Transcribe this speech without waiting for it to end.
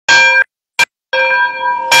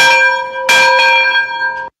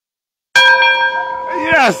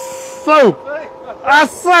Assou!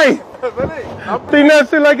 Assai! Tinus,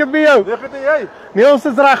 hoe lyk dit by jou? Wie het jy? Nee, ons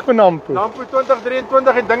is reg vir Nampo. Nampo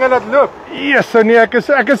 2023 en dinge laat loop. Jesus, nee, ek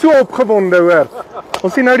is so opgewonde hoor.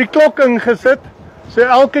 Ons het nou die klok ingesit. So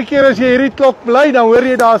elke keer as jy hierdie klok bly, dan hoor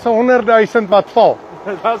jy daar's 100,000 wat val.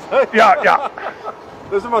 Dis hy. Ja.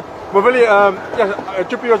 Dis wat. Maar wil jy ja,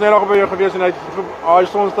 Chippy was nou nog by jou gewees en hy het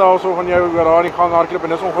sonstelsel van jou oor daar die gang hardloop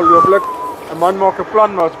en dis ongelooflik. 'n Man maak 'n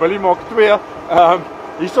plan, maar Willie maak 2.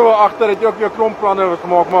 Hierso agter het jy ook jou klomp planne wat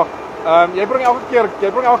gemaak, maar jy bring elke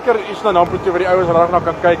keer iets na Nampo toe waar die ouens reg na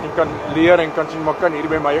kan kyk en kan leer en kan sien maar kan hier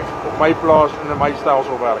by my op my plaas en in my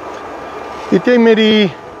stelsel werk. Het jy met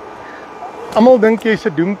die almal dink jy's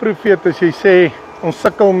 'n doemprofeet as jy sê ons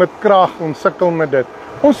sukkel met krag, ons sukkel met dit.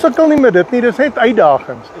 Ons sukkel nie met dit nie, dis net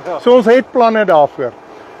uitdagings. Ja. So ons het planne daarvoor.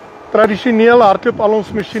 Tradisioneel hardloop al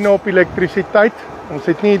ons masjiene op elektrisiteit. Ons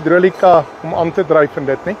het nie hidrolika om aan te dryf en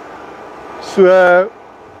dit nie. So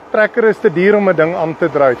trekker is te duur om 'n ding aan te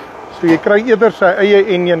dryf. So jy kry eerder sy eie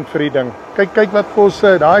enjin vir die ding. Kyk wat kos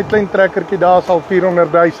daai klein trekkertjie daar is al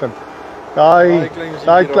 400,000. Daai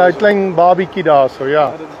klein babietjie daar so,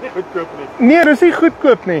 ja. Dit is nie goedkoop nie. Nee, dis nie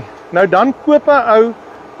goedkoop nie. Nou dan koop 'n ou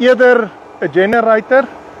eerder 'n generator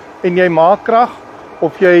en jy maak krag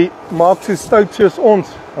of jy maak so stout soos ons.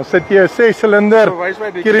 Dan sit jy 'n 6-silinder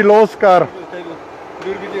keer die loskar.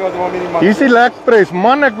 Hier is die lekpres.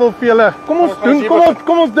 Man, ek wil vir julle. Kom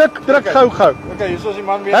ons druk gou. Okay, hier is die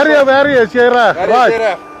man weer. Harry, is jy reg?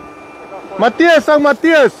 Right.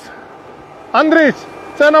 Matthys. Andries,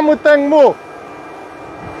 tsena moteng mo.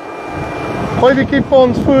 Gooi die kiep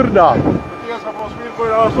ons voer daar. Matthys gaan ons weer gooi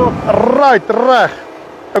daarso. Right, reg.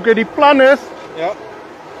 Okay, die plan is ja.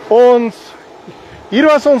 Hier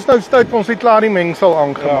was ons nou stout, ons het klaar die mengsel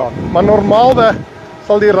aangemaak. Ja. Maar normaalweg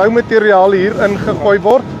sal die rou materiaal hier ingegooi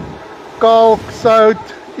word. Kalk,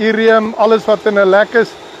 sout, urium, alles wat in 'n lek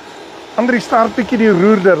is. Andries start bietjie die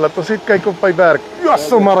roerder, laat ons net kyk op hy werk. Ja,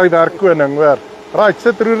 sommer hy werk koning, hoor. Right,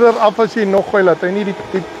 sit roerder af as jy nog gooi, laat hy nie die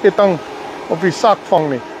ketting op die sak vang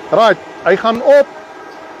nie. Right, hy gaan op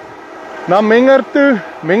na menger toe,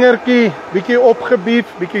 mengertjie bietjie opgebief,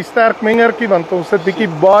 bietjie sterk mengertjie want ons het bietjie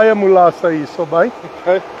baie molasse hierso by.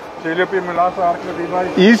 Okay, so jy loop die molasse hardloop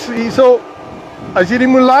hierby. Hierso as jy die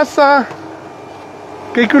molasse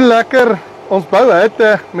kyk hoe lekker ons bou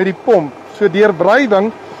hitte met die pomp. So deur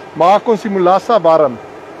brywing maak ons die molasse warm.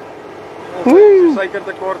 As jy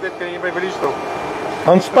suikertekort het, kan jy by Willie stop.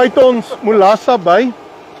 Dan spuit ons molasse by.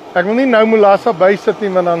 Ek wil nie nou molasse by sit nie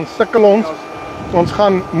want dan sukkel ons. Ons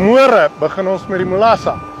gaan môre begin ons met die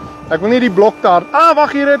molasse. Ek wil nie die blok daar.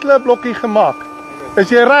 Wag, hier het hulle 'n blokkie gemaak. Is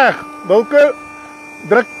jy reg? Wilke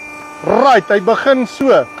druk right, hy begin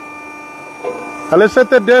so. Hulle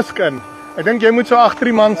sit 'n disk in. Ek dink jy moet so agter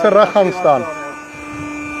die man se rug gaan staan.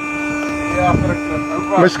 Ja, agter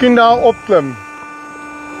klim. Miskien daar opklim.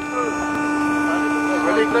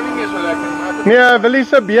 Willie klim nie meer so lekker nie. Nee, Willie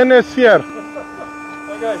se bene is seer.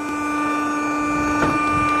 Okay.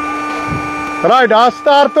 Right, daar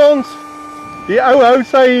start ons. Die ou hou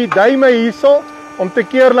sy duime hierso om te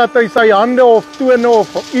keer dat hy sy hande of tone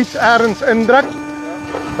of iets ergens indruk.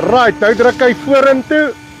 Right, nou druk hy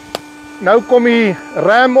vorentoe. Nou kom die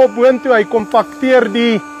ram op boontoe, hy kompakteer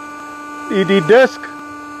die disk,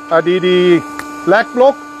 die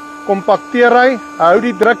lekblok, kompakteer hy hou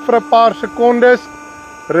die druk vir 'n paar sekondes,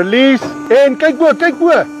 release en kyk bo.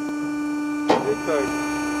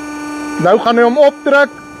 Nou gaan hy hom opdruk.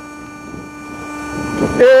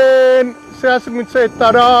 En sê as ek moet sê,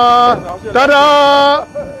 tada! Tada,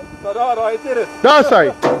 daar het jy dit. Daar is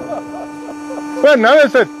hy. Nou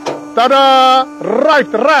is dit. Tada!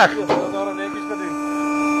 Right, reg.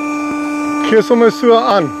 Gee sommer so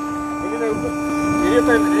aan.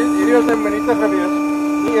 Hierdie is 'n minute gewees.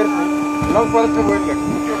 Nie eers nie. Lank wat dit gewoonlik.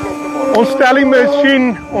 Ons stel die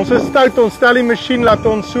masjien, ons is stout, ons stel die masjien laat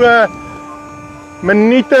ons so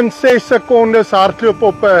minuut en 6 sekondes hardloop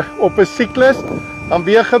op 'n siklus. Dan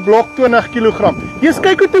weeg 'n blok 20 kg. Jy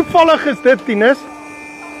kyk hoe toevallig is dit, Tinus.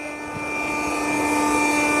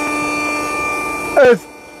 Is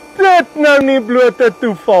dit nou nie blote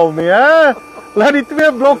toeval nie, hè? Laat die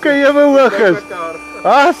 2 blokke ewe hoog is.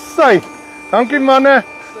 Sy. Dankie manne.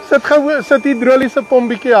 Sit hidroliese pomp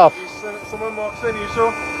bietjie af. Sommige maak sin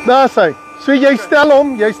hierso. Daar sy. So jy stel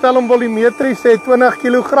hom volumetries, sê 20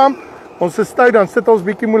 kg. Ons is stout, dan sit ons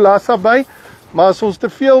bietjie molasse by. Maar as ons te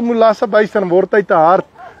veel molasse bysit, dan word hy te hard.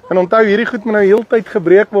 En onthou, hierdie goed moet nou heeltyd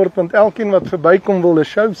gebreek word, want elkeen wat verbykom wil 'n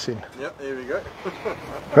show sien. Ja, here we go.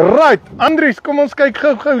 Right, Andries, kom ons kyk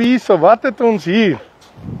gou hierso. Wat het ons hier?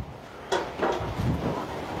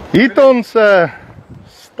 Hier het ons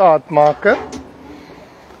staatmaker.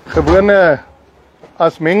 Gewone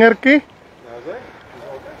as mengertjie. Ja, sê.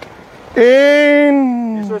 En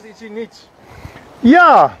Dis ietsie niets.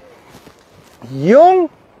 ja, jong,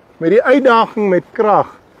 met die uitdaging met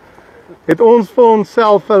krag, het ons vir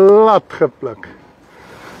onsself 'n lat gepluk.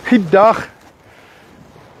 Die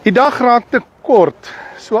dag raak te kort,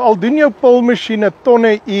 so al doen jou pulmasjien 'n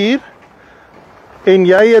tonne uur, en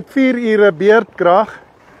jy het 4 ure beurtkrag,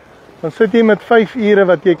 dan sit jy met 5 ure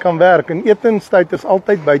wat jy kan werk, en etenstyd is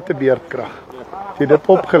altyd buite beurtkrag. As jy dit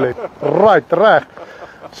opgelet, right, reg.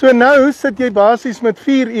 So nou sit jy basies met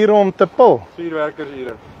 4 ure om te pul. 4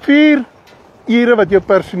 werkersure. 4 ure wat jou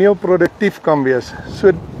personeel produktief kan wees.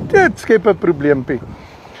 So dit skep 'n probleempie.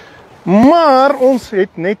 Maar ons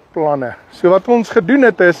het net planne. So wat ons gedoen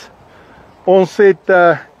het is, ons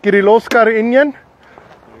het Kirloskar enjin.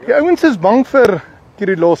 Die ouens is bang vir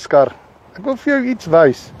Kirloskar. Ek wil vir jou iets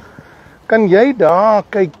wys. Kan jy daar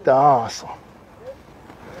kyk daarso?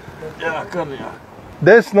 Ja, kan ja.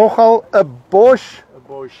 Dis nogal 'n Bosch. 'n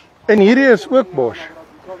Bosch. En hierdie is ook Bosch.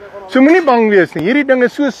 So moenie bang wees nie. Hierdie ding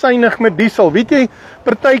is so suinig met diesel. Weet jy,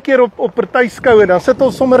 partykeer op party skoue, dan sit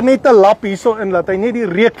ons sommer net 'n lap hierso in dat hy net die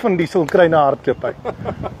reuk van diesel kry na hardloop uit.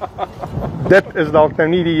 Dit is dalk nou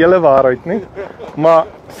nie die hele waarheid nie, maar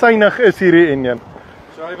suinig is hierdie enjin.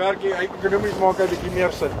 So hy werk hy ekonomies maak hy 'n bietjie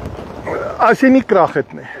meer sin. As jy nie krag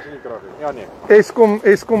het nie. As jy nie krag het. Ja nee.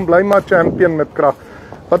 Eskom bly maar champion met krag.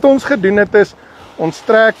 Wat ons gedoen het is, ons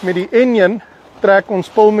trek met die enjin, trek ons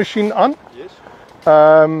pulmasjien aan. Yes.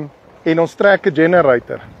 En ons trek 'n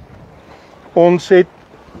generator. Ons het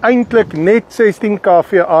eintlik net 16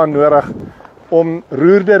 kVA nodig om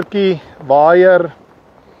roerdertjie, waier.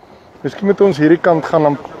 Miskien moet ons hierdie kant gaan,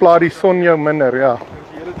 dan pla die son jou minder, ja.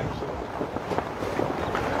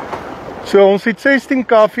 So ons het 16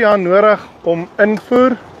 kVA nodig om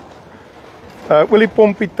invoer.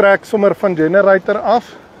 Oliepompie trek sommer van generator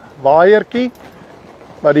af, waaiertjie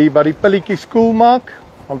wat die pilletjies koel maak,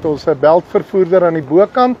 want ons 'n beltvervoerder aan die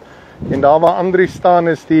bokant, en daar waar Andries staan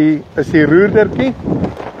is die roerdertjie,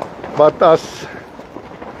 wat as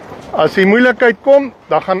die moeilikheid kom,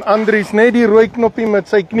 dan gaan Andries net die rooi knoppie met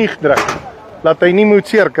sy knie druk, laat hy nie moet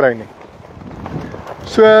seer kry nie.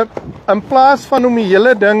 So, in plaas van om die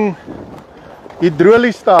hele ding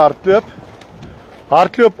hidrolies te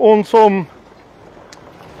hardloop ons om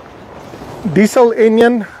diesel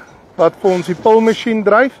enjin wat vir ons die pulmasjien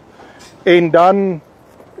dryf, en dan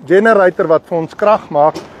generator wat vir ons krag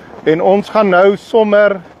maak, en ons gaan nou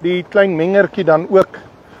sommer die klein mengertjie dan ook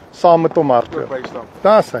saam met hom hardloop.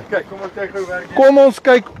 Daar is hy. Kyk, kom ons kyk hoe werk dit. Kom ons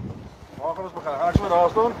kyk. Waar gaan ons begin? Gaan ek sommer daar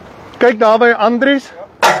staan? Kyk daar by Andries.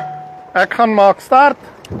 Ek gaan maak start.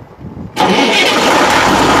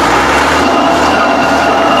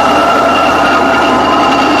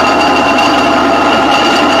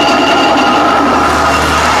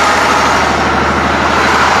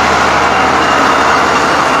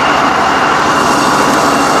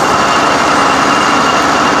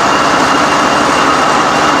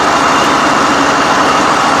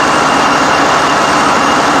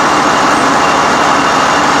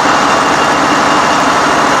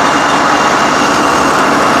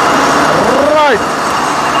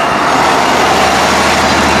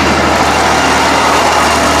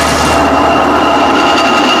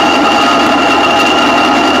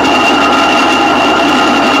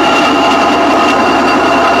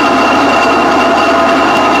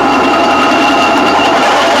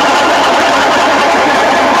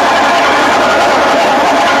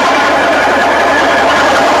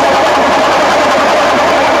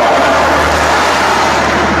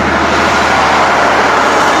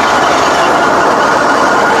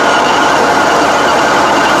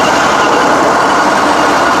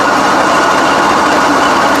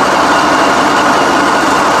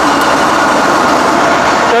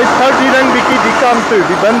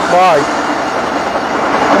 Die wind waai.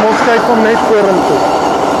 Kom ons kyk hom net vorentoe.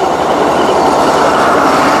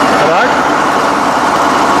 Raak.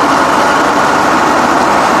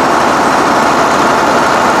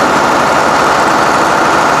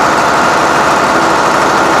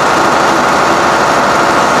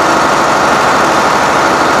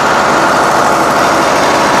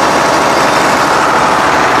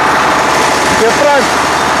 Juffrou,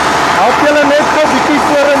 help julle net gou bietjie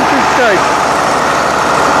vorentoe kyk.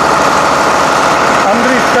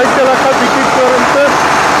 Andries, kyk julle gou bietjie vorentoe.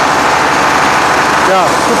 Ja,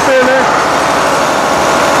 super hè.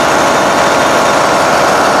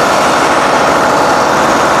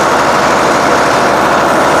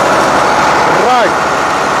 Right.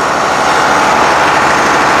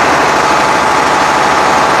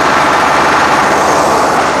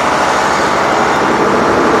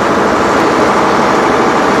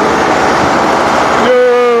 Yo.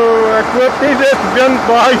 Nie dit wind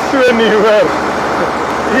baie so nie hoor.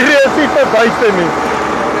 Hier is nie vir buite nie.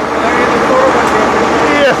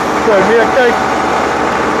 Nee, kyk.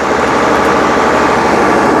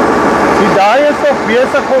 Die daai is nog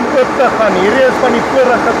besig om oop te gaan. Hierdie is van die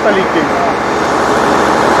vorige pilletjies.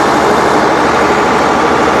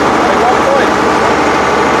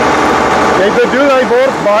 Jy bedoel hy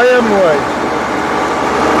word baie mooi.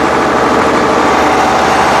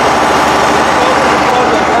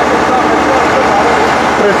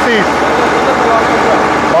 Presies.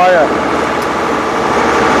 Baie.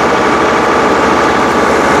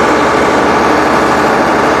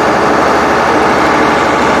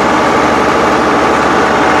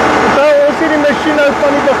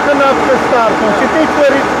 Van die begin af gestart. Ons het nie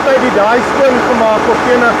voor die tyd die daai skoon gemaak of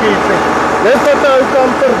enigiets nie. Dis wat ou kan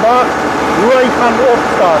verwag hoe hy gaan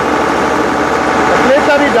opstaan. Ek net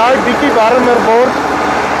dat die daai bietjie warmer word.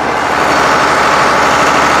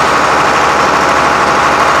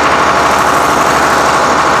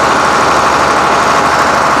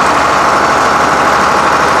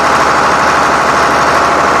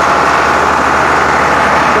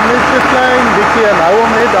 Klein bietjie en hou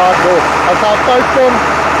hom net daar dop. As daar fout kom,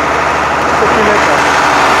 sit jy net aan.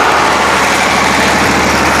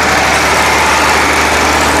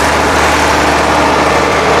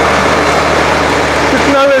 Dit is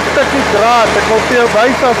nou 'n stukkie draad. Ek wil vir jou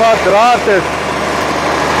wys of waar draad is.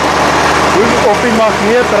 Hoe of die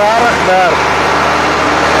magneet rarig werk.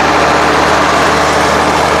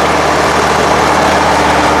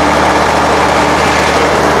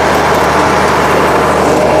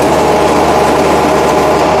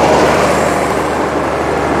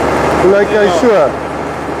 Hoe lyk hy so?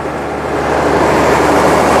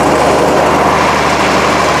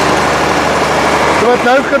 So wat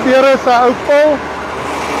nou gebeur is, 'n ou pol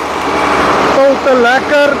te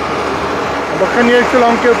lekker, dan begin jy so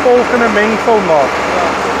lank jou volgende mengsel maak.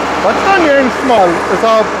 Wat gaan jy in smal? Is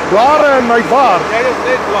daar blare in my baard? Jy is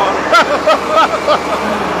net blare.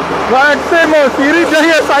 Maar ek sê mos, hierdie ding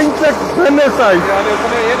is eintlik binneshuis. Ja, dit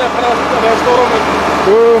gaan nie enige gras storm is.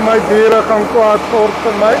 O, my diere gaan kwaad word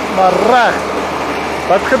vir my, maar reg.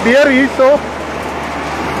 Wat gebeur hierso?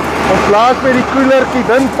 Ons blaas met die koelertjie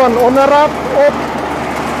wind van onderaf op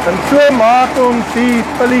en so maak ons die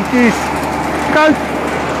pilletjies koud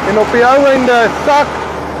en op die ou einde sak.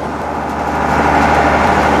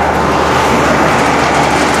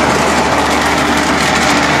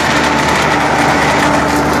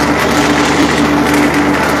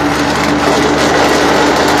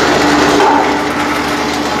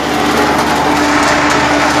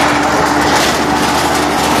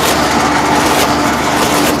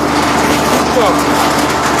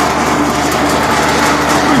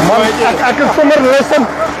 Ek is sommer lus om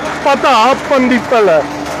vat 'n hap van die pille.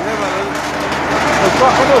 Nee maar,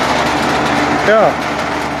 dit is ja.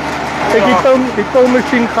 Ek die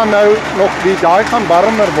pilmasjien gaan nou nog daai gaan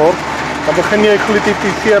warmer word. Dan begin jy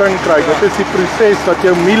glutificering kry. Dit is die proses wat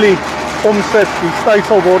jou mielie omsit. Die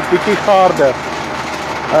stysel word bietjie gaarder.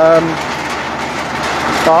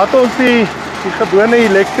 Daar het ons die gewone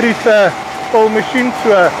elektriese pilmasjien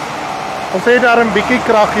so. Ons het daar 'n bietjie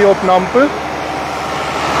krag hier op Nampo.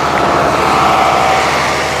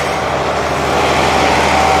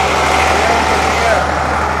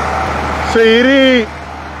 So hierdie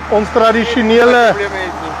ons tradisionele,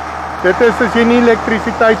 dit is as jy nie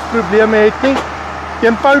elektrisiteitsprobleme het nie,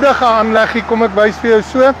 eenvoudige aanleggie, kom ek wys vir jou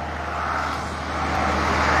so.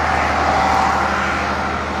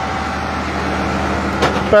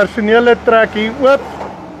 Personele trek hier oop,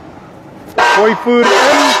 gooi voer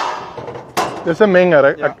in, dis 'n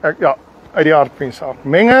menger, ja, uit die aardpens af,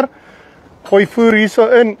 menger, gooi voer hierso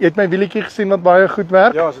in. Jy het my wielietjie gesien wat baie goed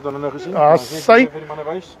werk. Ja, as dit dan nou gesien. Sy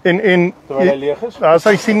en terwyl hy leeg is. Daar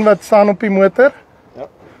sy sien wat staan op die motor. Ja.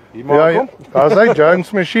 Hier maak hom. Daar is hy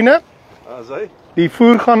Jones masjiene. Daar is hy. Die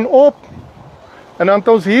voer gaan op. En dan het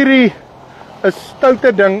ons hierdie 'n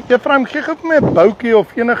stoute ding. Juffrou, gee vir my 'n boutjie of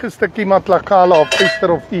enige stukkie matlakala of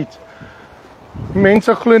yster of iets.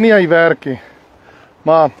 Mense glo nie hy werk nie.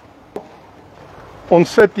 Maar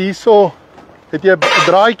ons sit hierso. Het jy 'n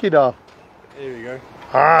draadjie daar? There we go.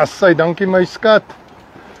 Ah, sy, dankie my skat.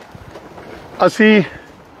 As hy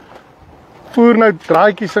voer nou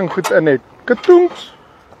draadjies en goed in het. Katoenks.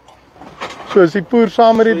 So as die voer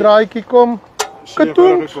saam met die draadjie kom,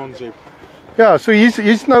 katoenks. Ja, so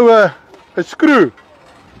hier's nou 'n skroe.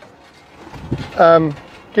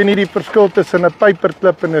 Ken jy die verskil tussen 'n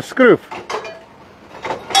pyperklip en 'n skroef?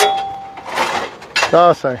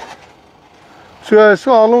 Daar's hy.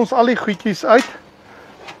 So haal ons al die goedjies uit.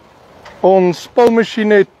 Ons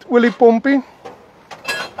spulmasjien het oliepompie.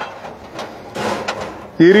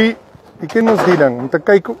 Hierdie jy ken ons die ding, om te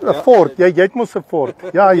kyk, 'n Ford, jy het mos 'n Ford.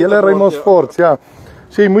 Ja, julle ry mos Fords, ja.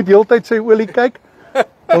 So jy moet heeltyd sy olie kyk.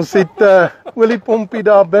 Ons het oliepompie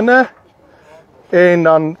daar binne en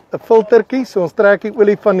dan 'n filtertjie, so ons trek die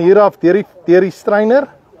olie van hier af deur die streiner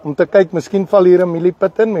om te kyk, miskien val hier 'n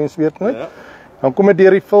mieliepit in, mens weet nooit. Ja. Dan kom dit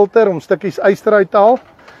deur die filter om stukkies yster uit te haal.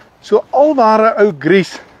 So alware ou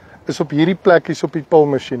grease is op hierdie plekkies op die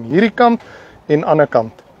pulmasjien, hierdie kant en ander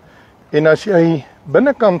kant. En as jy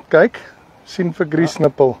binnekant kyk, sien vir grease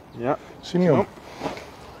nippel. Ja. Sien jy hom?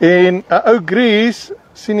 En 'n ou grease,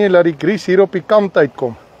 sien jy laat die grease hier op die kant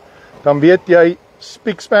uitkom. Dan weet jy,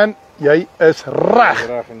 spikspan, jy is reg.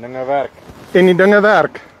 Reg en dinge werk. En die dinge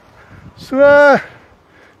werk. So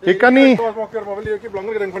jy kan nie maar wil jy ook 'n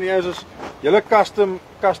belangrike ding van die is julle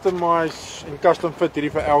customize en custom fit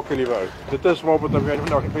hierdie vir elke liewe ou. Dit is waarop dit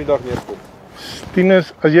op die dag neerkom.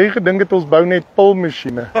 Tinus, as jy gedink het ons bou net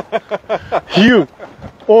pulmasjiene. Hier.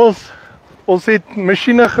 Ons het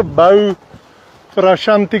masjiene gebou vir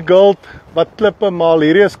Ashanti Gold wat klippe maal.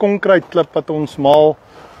 Hierdie is konkreetklip wat ons maal.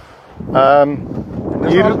 Dis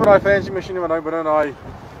alles met daai fancy masjiene wat nou binne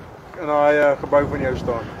in daai gebou van jou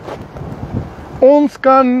staan. Ons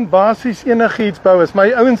kan basies enigiets bou. As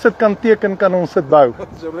my ouens dit kan teken, kan ons dit bou.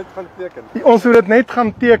 So net gaan teken. Ons moet dit net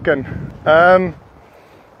gaan teken.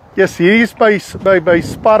 Yes, hier is by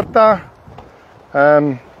Sparta.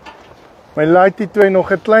 My laaitjie 2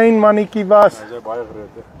 nog 'n klein mannetjie was. Hy is baie groot.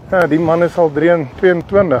 Ja, die man is al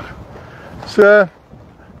 22. So,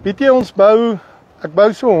 weet jy ek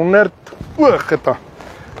bou so 100 geta.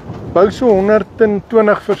 Bou so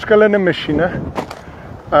 120 verskillende masjiene.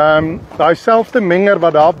 Daai selfde menger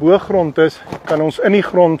wat daar bo grond is, kan ons in die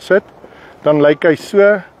grond sit. Dan lyk hy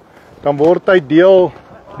so, dan word hy deel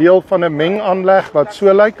van 'n mengaanleg wat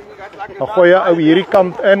so lyk. Dan gooi jy ou hierdie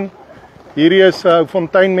kant in. Hierdie is 'n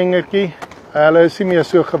fonteinmengertjie. Hulle is nie meer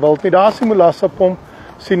so gewild nie. Daar's die molassepomp.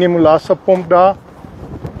 Sien jy molassepomp daar?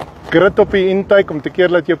 Grit op die intake om te keer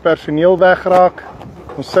dat jou personeel wegraak.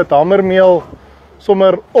 Ons sit hamermeel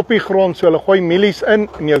sommer op die grond, so hulle gooi mielies in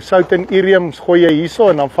en jou sout en urium gooi jy hierso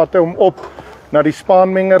en dan vat hy hom op na die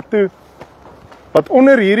spaanmenger toe. Wat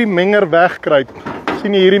onder hierdie menger wegkruip,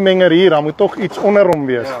 sien jy hierdie menger hier, dan moet tog iets onder hom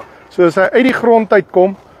wees. Ja. So as hy uit die grond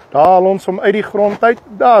uitkom, daar haal ons hom uit die grond uit,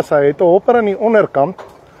 daar hy het 'n hopper aan die onderkant.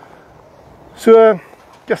 So,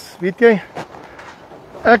 yes, weet jy,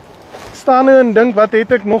 ek staan nou en dink, wat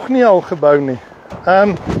het ek nog nie al gebou nie.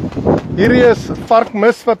 Hierdie is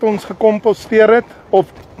varkmis wat ons gekomposteer het, of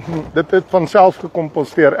dit het van self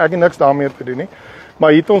gekomposteer, ek het niks daarmee te doen nie. Maar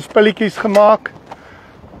hier het ons pilletjies gemaak.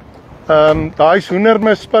 Daar is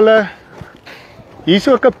hoendermispille. Hier is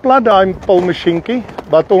ook 'n plat daai pulmasjienkie,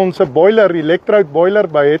 wat ons 'n boiler, elektroud boiler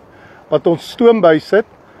by het, wat ons stoom by sit,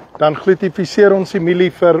 dan glutifiseer ons die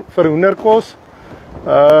mielie vir hoenderkos.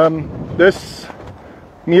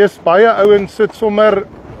 Dis baie ouens sit sommer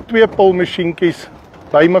 2 pulmasjienkies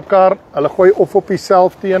by mekaar, hulle gooi of op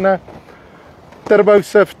dieselfde ene, turbo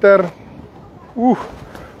sifter.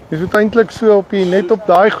 Jy moet eintlik so net op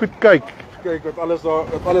daai goed kyk. Kyk wat alles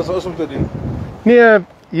daar is om te doen. Nee,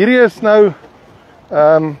 hierdie is nou,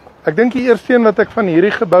 ek dink die eerste een wat ek van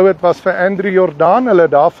hierdie gebou het, was vir Andrew Jordan, hulle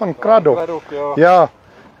daar van Kraddock. Ja,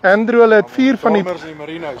 Andrew, hulle het 4 van die...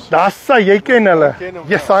 Daar sê, jy ken hulle.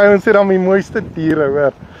 Yes, ons het dan die mooiste diere,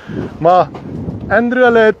 hoor. Maar,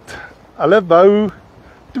 Andrew, hulle wou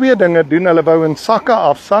 2 dinge doen, hulle wou in sakke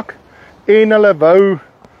afsak, en hulle wou,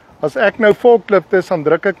 as ek nou volklip is, dan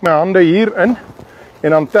druk ek my hande hier in,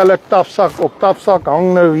 en dan tel ek tafsak op, tafsak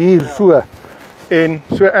hang nou hier so. En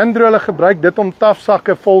so Andrew, hulle gebruik dit om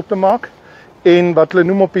tafsakke vol te maak, en wat hulle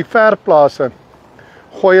noem op die verplase,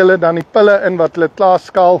 gooi hulle dan die pille in wat hulle klaar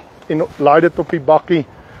skaal, en laai dit op die bakkie,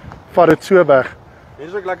 vat dit so weg. Dit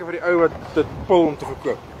is ook lekker vir die ou wat dit pul om te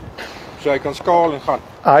verkoop, so hy kan skaal en gaan.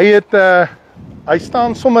 Hy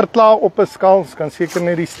staan sommer klaar op 'n skaal, ons kan seker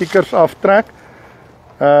net die stickers aftrek.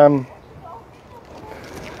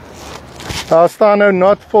 Daar staan nou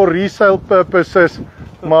not for resale purposes,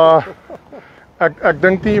 maar ek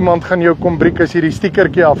dink nie iemand gaan jou kom breek as jy die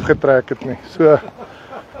stickertjie afgetrek het nie. So,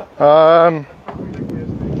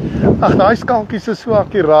 daai skaaltjies is so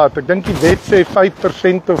akkuraat. Ek dink die wet sê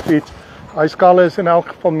 5% of iets. Daai skaale is in elk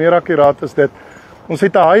geval meer akkuraat as dit. Ons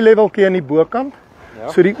het 'n high leveltjie aan die bokant. Ja.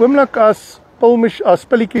 So die oomblik as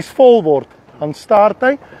pilletjies vol word, dan start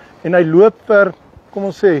hy en hy loop vir, kom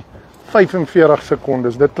ons sê, 45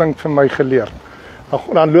 sekondes. Dit klink vir my geleer.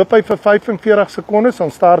 Dan loop hy vir 45 sekondes,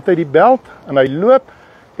 dan start hy die belt en hy loop,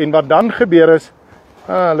 en wat dan gebeur is,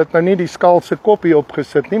 hulle het nou nie die skaal se kop hier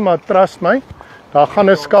opgesit nie, maar trust my, daar gaan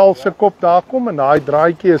 'n skaal se kop daar kom en daai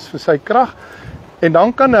draadjie is vir sy krag, en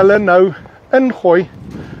dan kan hulle nou ingooi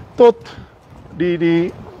tot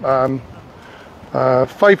die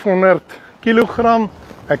 500 kilogram.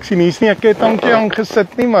 Ek sien hier's nie 'n kettingkie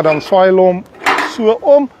aangesit nie, maar dan swaai hulle hom so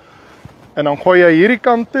om en dan gooi jy hierdie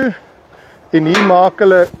kant toe en hier maak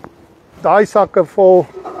hulle daai sakke vol,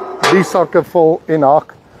 die sakke vol en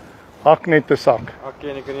hak net 'n sak. Okay,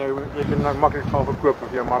 en jy kan nou maklik gaan verkoop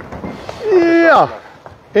op jou mark. Ja.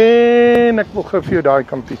 En ek wil gou vir jou daai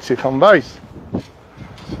kant ietsie gaan wys.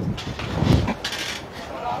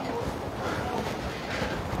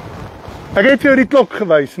 Ek het vir jou die klok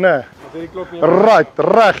gewys, né? Die klok nie. Right,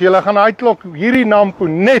 reg. Julle gaan daai klok hierdie Nampo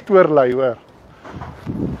net oorlei, hoor.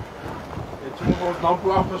 Het jy ons Nampo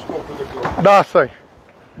afgeskop met die klok? Daar's hy.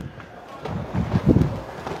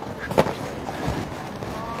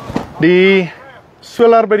 Die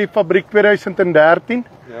solar by die fabriek 2013.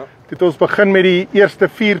 Ja. Het ons begin met die eerste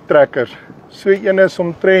 4 trekkers. So een is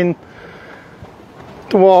omtrent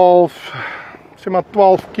 12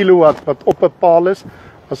 kilowatt wat op 'n paal is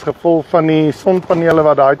as gevolg van die sonpanele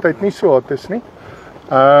wat daai tyd nie so hot is nie.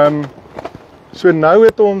 So nou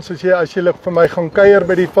het ons, as jy vir my gaan kuier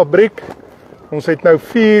by die fabriek, ons het nou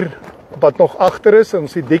 4 wat nog agter is,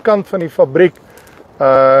 ons het die kant van die fabriek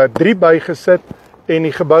 3 bygesit en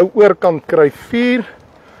die gebou oorkant kry 4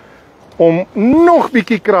 om nog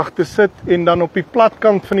bietjie krag te sit en dan op die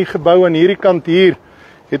platkant van die gebou aan hierdie kant hier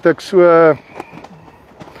het ek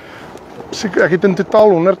ek het in totaal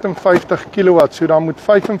 150 kilowatt, so dan moet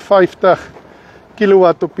 55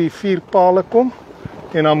 kilowatt op die 4 pale kom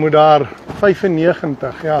en dan moet daar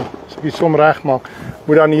 95, ja, as ek die som reg maak,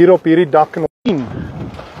 moet dan hier op hierdie dak en op 10.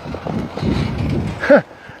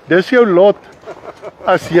 Dis jou lot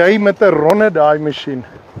as jy met 'n ronde daai masjien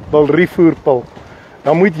wil refoerpil.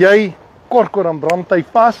 Dan moet jy kork dan brand hy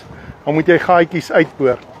vas, dan moet jy gaatjies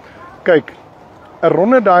uitboor. Kyk, 'n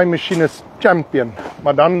ronde daai masjien is champion,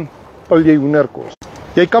 maar dan pil jy hoenderkos.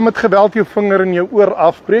 Jy kan met geweld jou vinger in jou oor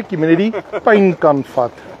afbreek, jy moet net die pyn kan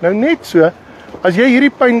vat. Nou net so, as jy hierdie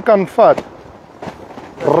pyn kan vat,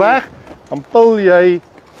 reg, dan pil jy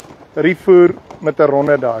refoer met 'n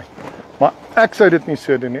ronde daai. Maar ek sou dit nie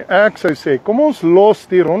so doen nie. Ek sou sê, kom ons los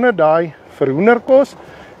die ronde daai vir hoenderkos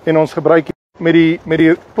en ons gebruik met die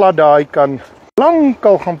plat daai kan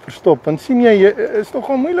lankal gaan verstop. Want sien jy, is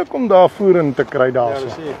nogal moeilik om daar voer in te kry daarso.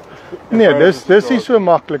 Ja, nee, dis nie so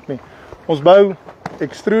maklik nie. Ons bou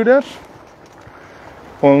extruders.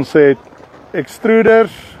 Ons het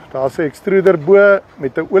extruders, daar's 'n extruder bo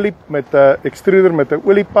met 'n extruder met 'n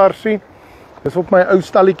olieparsie. Dis op my ou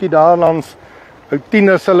stalletjie daar langs ou 10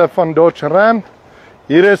 is hulle van Dodge Ram.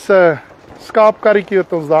 Hier is 'n skaapkarretjie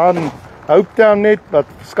wat ons daar in Hopetown net wat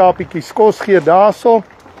skaapietjies kos gee daarso.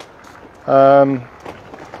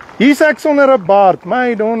 Hier's ek sonder 'n baard.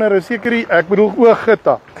 My donder is seker ek bedoel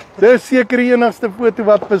ooggitta. Dis seker die enigste foto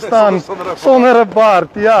wat bestaan sonder 'n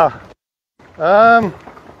baard, ja.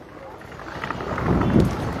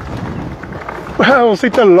 Ons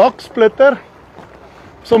het 'n lock splitter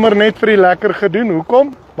sommer net vir die lekker gedoen.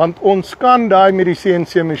 Hoekom? Want ons kan daai met die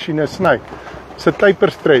CNC masjiene sny. Dis 'n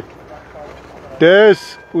taperstret.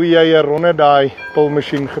 Dis hoe jy 'n ronde daai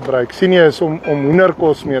pilmasjien gebruik. Sien jy, is om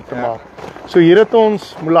hoenderkos mee te maak. So hier het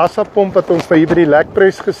ons molassapomp wat ons hier by die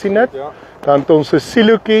lekpres gesien het. Ja. Dan het ons 'n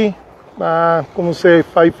silootjie, kom ons sê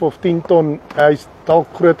 5 of 10 ton. Hy's dalk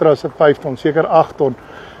groter as 'n 5 ton, seker 8 ton.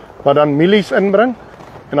 Wat dan mielies inbring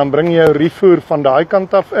en dan bring jy jou refoer van daai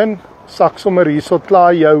kant af in. Sak sommer hierso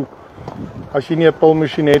klaar jou as jy nie 'n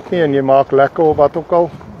pilmasjien het nie en jy maak lekker of wat ook al.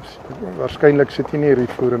 Waarskynlik sit jy nie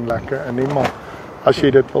refoer in lekker in nie, maar as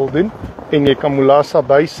jy dit wil doen en jy kan molassa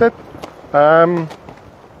bysit.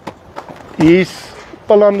 Hier's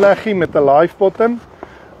pilaanleggie met 'n live bottom.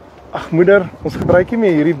 Ag moeder, ons gebruik nie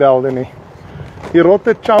meer hierdie belde nie. Die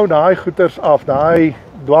rotte chow daai goeters af, daai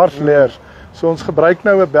dwarsleers. So ons gebruik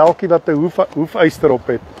nou 'n beltjie wat 'n hoefyster op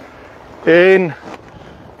het. En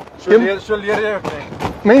so leer jy ook nie.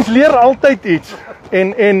 Mens leer altyd iets.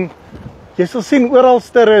 En jy sal sien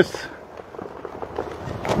oralster is.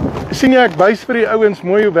 Sien jy, ek wys vir die ouens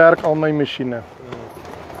mooi hoe werk al my masjiene.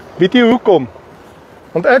 Weet jy hoekom?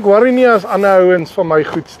 Want ek worry nie as ander ouens van my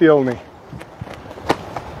goed steel nie.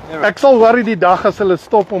 Ek sal worry die dag as hulle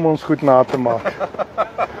stop om ons goed na te maak.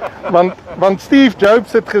 Want Steve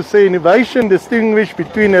Jobs het gesê, innovation distinguish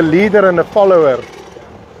between a leader and a follower.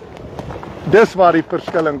 Dis waar die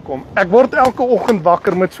verskilling kom. Ek word elke oggend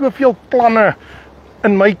wakker met soveel planne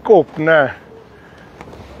in my kop, né?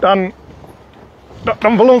 Dan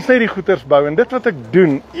wil ons net die goeders bou en dit wat ek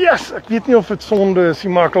doen. Yes, ek weet nie of dit sonde is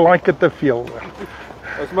nie, maar ek like dit te veel.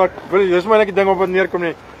 Dis maar net 'n ding op wat neerkom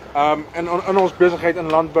nie. In ons besigheid in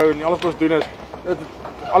landbou en alles wat ons doen is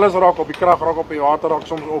alles raak op, die krag raak op, die water raak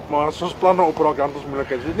soms op, maar as ons planne opraak, dan het ons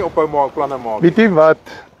moeilikheid. Jy weet nie ophou maak, planne maak. Weet jy wat?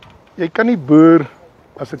 Jy kan nie boer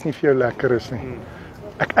as dit nie vir jou lekker is nie.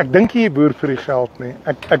 Ek dink jy boer vir die geld nie.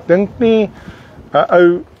 Ek dink nie 'n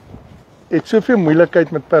ou het soveel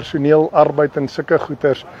moeilikheid met personeel, arbeid en sulke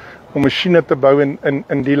goeders om masjiene te bou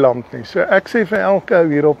in die land nie. So ek sê vir elke ou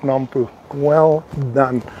hier op Nampo, well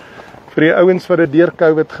done. Vir die ouens wat dit deur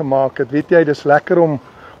COVID gemaak het, weet jy, dis lekker om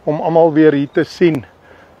almal weer hier te sien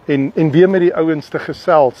en weer met die ouens te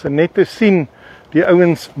gesels en net te sien die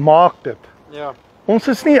ouens maak dit. Ja. Ons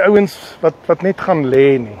is nie ouens wat net gaan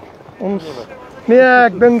lê nie. Ons nee,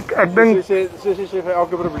 ek dink Sy sê vir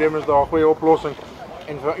elke probleem is daar 'n goeie oplossing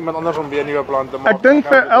en vir iemand anders om weer 'n nuwe plan te maak. ek dink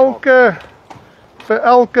vir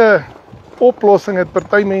elke oplossing het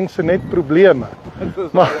party mense net probleme.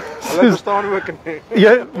 Maar hulle verstaan ook nie.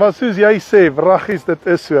 maar soos jy sê, wraggies, dit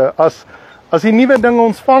is so. As die nuwe ding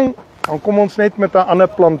ons vang, dan kom ons net met 'n ander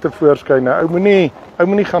plan te voorskyn. Ou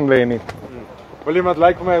moenie gaan lê nie. Wil iemand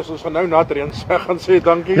lyk vir my as ons gaan nou nat reën, so ek gaan sê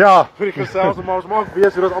dankie Ja. vir die gesels, maar ons maak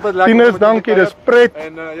wees, dit is altyd lekker. Tinus, dankie, dis pret.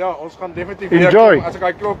 En ja, ons gaan definitief Enjoy. As ek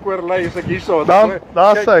daai klokkoor lei, is ek hierso.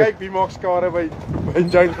 Daar sy. Kyk wie maak skade by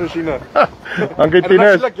Jones masjiene. Dankie En Tinus.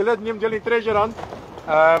 natuurlik, julle neem deel in die treasure hunt.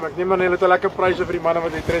 Ek neem aan julle het 'n lekker pryse vir die manne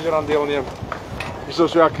wat die treasure hunt deelneem. Hierso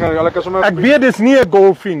so ek gaan julle kan sommer Ek weet dis nie 'n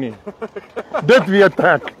golfie nie. Dit weet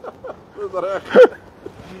ek. Dis reg.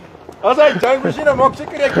 As hy Jones masjiene maak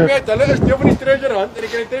seker ek weet, hulle is deel van die treasure hunt en jy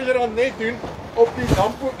kan die treasure hunt net doen op die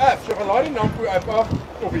Nampo app. So gaan laai die Nampo app af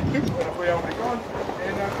of die toep en dan gooi jy Afrikaans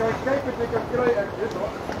en dan kan jy kyk wat jy kan kry. Ek weet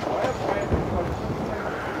baie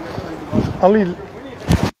Al die